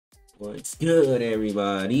What's good,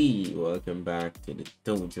 everybody? Welcome back to the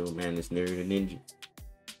dojo, man. It's Nerd and Ninja.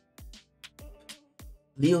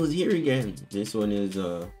 Leo's here again. This one is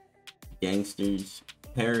Gangster's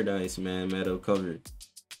Paradise, man. Metal cover.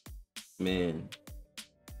 Man,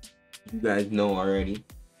 you guys know already.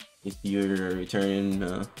 If you're a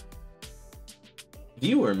returning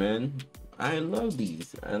viewer, man, I love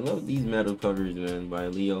these. I love these metal covers, man, by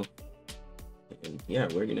Leo. And yeah,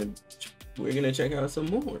 we're gonna check out some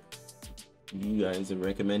more. You guys are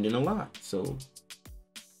recommending a lot, so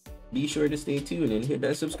be sure to stay tuned and hit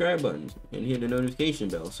that subscribe button and hit the notification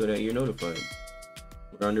bell so that you're notified.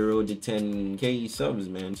 We're on the road to 10K subs,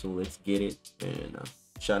 man, so let's get it. And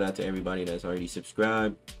shout out to everybody that's already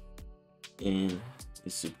subscribed and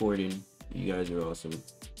is supporting. You guys are awesome.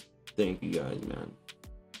 Thank you guys, man.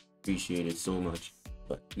 Appreciate it so much.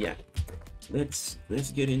 But yeah, let's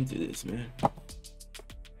get into this, man.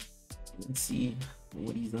 Let's see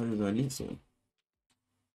what he's done on this one.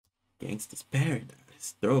 Gangster's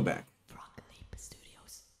Paradise. Throwback.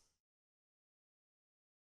 Studios.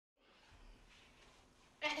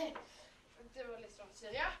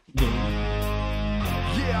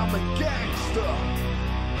 Yeah, I'm a gangster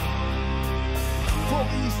from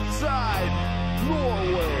East Side,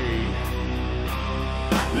 Norway.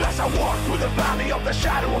 As I walk through the valley of the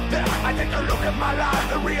shadow of death, I take a look at my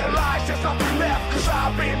life and realize there's nothing left. Cause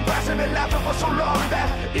I've been passing and laughing for so long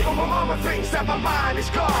that even my mama thinks that my mind is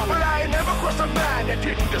gone. But I ain't never crossed a man that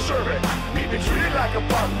didn't deserve it. Me be treated like a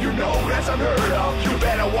punk, you know that's unheard of. You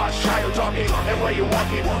better watch how you're talking and where you're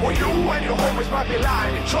walking, or you and your homies might be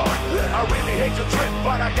lying in chalk. I really hate to trip,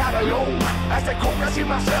 but I got alone. As I cook, I see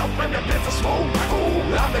myself in the pits of smoke.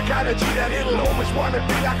 Ooh, I'm the kind of G that it'll always wanna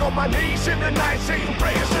be like on my knees in the night, saying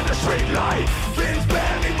prayers in the street light. Been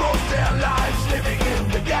spending most their lives living in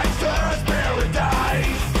the gangster's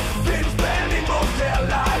paradise. Been spending most their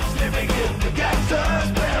lives living in the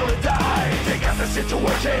gangster's paradise. They got the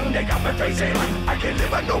situation, they got me facing. I can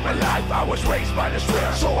live a normal life, I was raised by the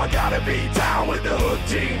strip, so I gotta be down with the hood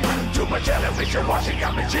team. Too much television watching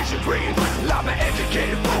got me chasing dreams. I'm an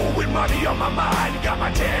educated fool with money on my mind. Got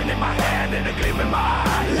my tan in my hand and a gleam in my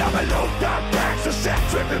eye. I'm a low down gangster set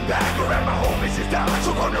tripping back around my homies is down,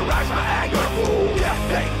 so gonna rise my anger. Ooh,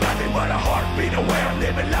 death ain't nothing but a heartbeat away. I'm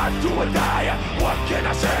living life to a die. What can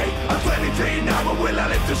I say? I'm 23 now, but will I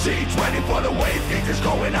live to see 20 for the way things is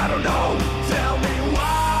going? I don't know. Tell me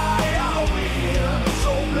why are we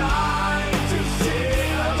so blind to see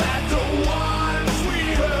that the ones we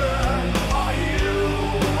hurt are you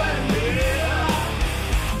and me?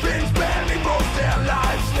 Been spending most their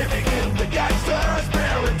lives living in the gangster's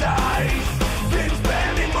paradise. Been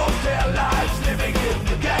spending most their lives living in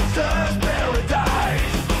the gangster's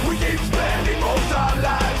paradise. We keep spending most our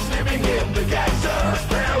lives living in the gangster's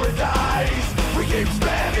paradise. We keep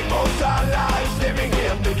spending most our lives living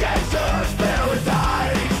in the gangster's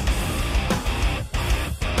paradise.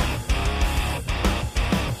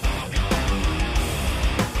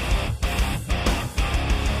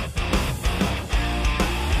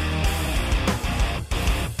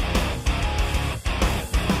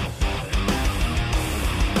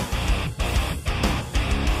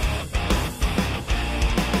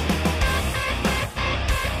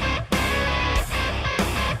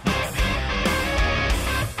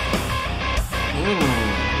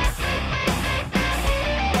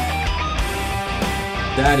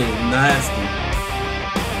 That is nasty.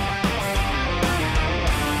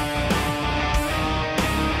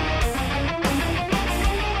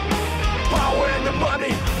 Power and the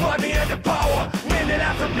money, money and the power. Minute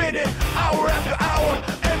after minute, hour after hour.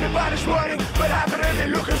 Everybody's running, but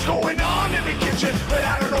evidently look what's going on in the kitchen. But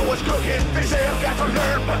I don't know what's cooking. They say I've got to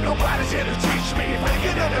learn, but nobody's here to teach me. If they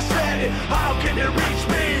can understand it, how can they reach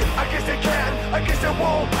me? I guess they can, I guess they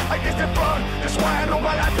won't, I guess they're fun. That's why I know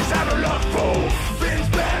my life is out of luck, fool. Been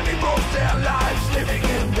spending most their lives living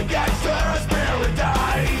in the gangster's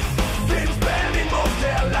paradise. Been spending most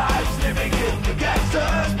their lives living in the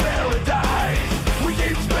gangster's paradise. We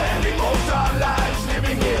keep spending most our lives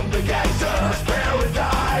living in the gangster's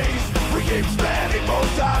paradise. We keep spending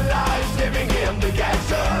most our lives living in the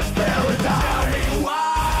gangster's paradise. Tell me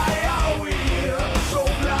why are we so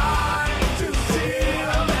blind to see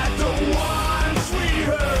that the ones we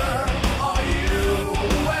hurt are you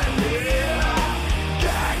and me?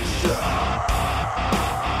 Gangster.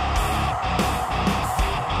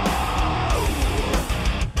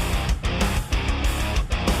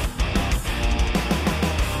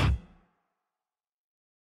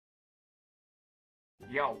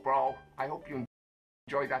 Yo bro, I hope you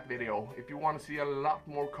enjoyed that video. If you want to see a lot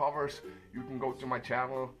more covers, you can go to my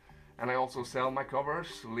channel, and I also sell my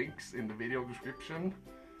covers, links in the video description.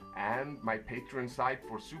 and my Patreon site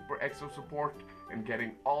for super extra support and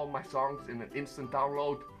getting all my songs in an instant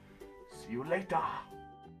download. See you later.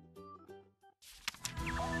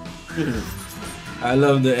 I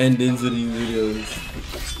love the endings of these videos.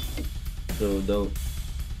 So dope.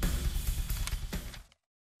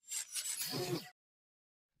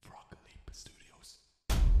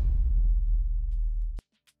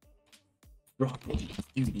 Broccoli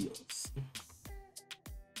Studios.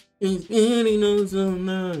 It's really no so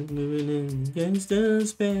long living in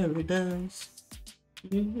gangster's paradise.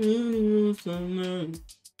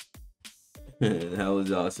 That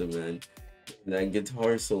was awesome, man. That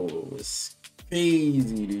guitar solo was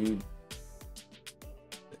crazy, dude.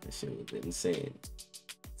 That shit was insane.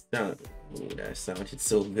 That sounded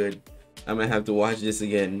so good. I'm gonna have to watch this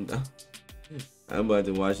again. I'm about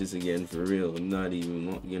to watch this again for real. I'm not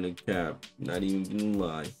even gonna cap. Not even gonna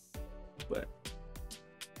lie. But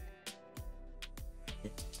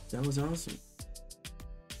that was awesome.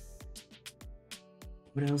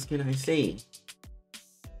 What else can I say?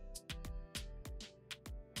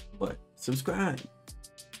 But subscribe.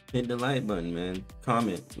 Hit the like button, man.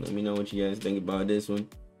 Comment. Let me know what you guys think about this one.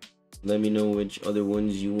 Let me know which other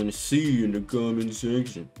ones you want to see in the comment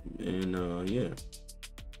section. And yeah.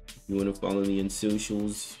 If you want to follow me on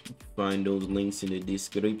socials, find those links in the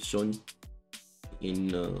description.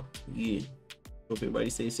 And yeah. Hope everybody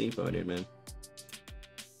stays safe out there, man.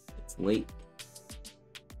 It's late.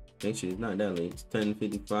 Actually, it's not that late. It's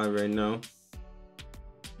 10:55 right now.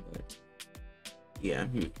 But yeah,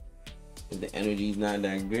 if the energy's not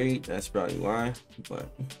that great, that's probably why. But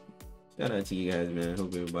shout out to you guys, man.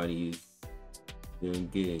 Hope everybody is doing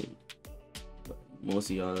good. But most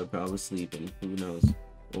of y'all are probably sleeping. Who knows?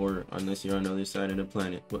 Or unless you're on the other side of the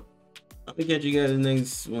planet. But I'll catch you guys in the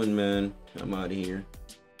next one, man. I'm out of here.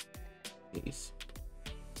 Peace.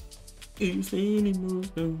 It's any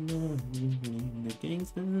most of the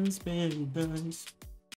gangster's paradise.